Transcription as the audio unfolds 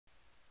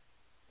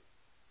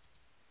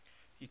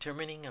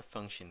Determining a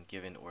function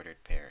given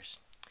ordered pairs.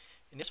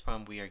 In this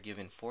problem, we are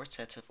given four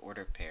sets of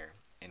ordered pair,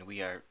 and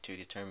we are to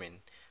determine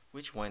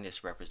which one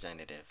is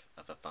representative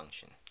of a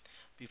function.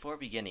 Before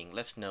beginning,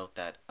 let's note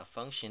that a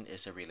function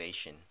is a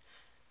relation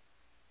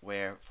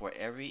where for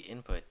every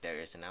input there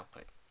is an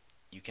output.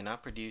 You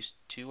cannot produce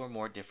two or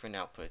more different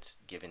outputs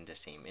given the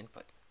same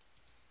input.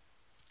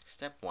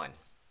 Step 1.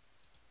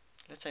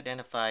 Let's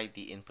identify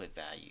the input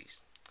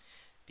values.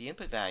 The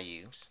input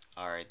values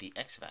are the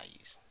x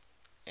values,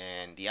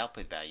 and the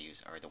output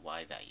values are the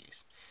y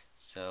values.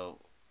 So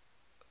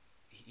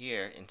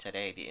here in set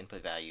A, the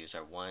input values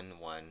are 1,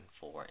 1,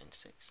 4, and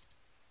 6.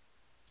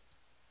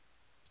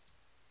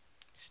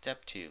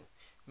 Step 2.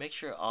 Make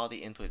sure all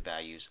the input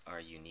values are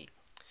unique.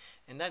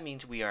 And that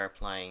means we are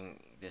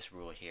applying this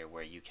rule here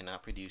where you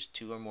cannot produce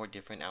two or more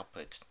different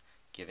outputs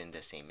given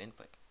the same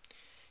input.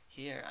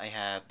 Here I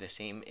have the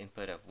same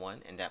input of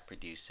 1, and that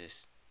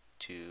produces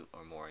two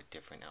or more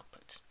different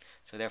outputs.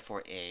 So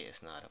therefore A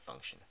is not a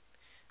function.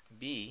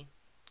 B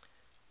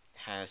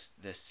has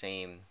the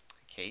same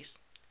case.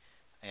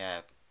 I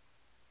have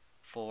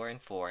 4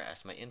 and 4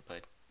 as my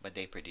input, but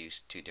they produce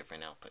two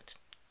different outputs.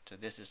 So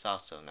this is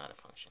also not a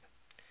function.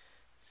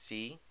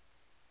 C,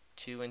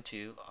 2 and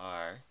 2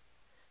 are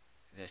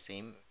the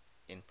same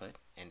input,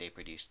 and they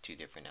produce two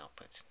different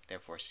outputs.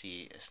 Therefore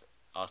C is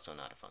also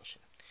not a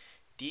function.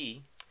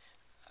 D,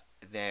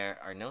 there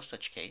are no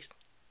such case.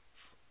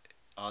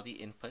 All the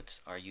inputs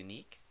are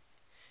unique,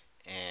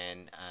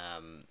 and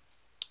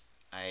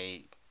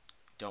I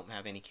don't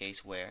have any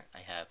case where I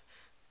have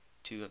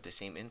two of the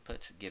same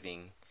inputs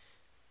giving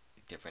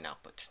different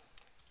outputs.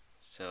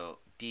 So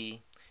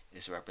D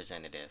is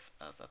representative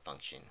of a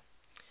function,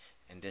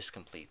 and this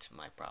completes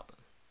my problem.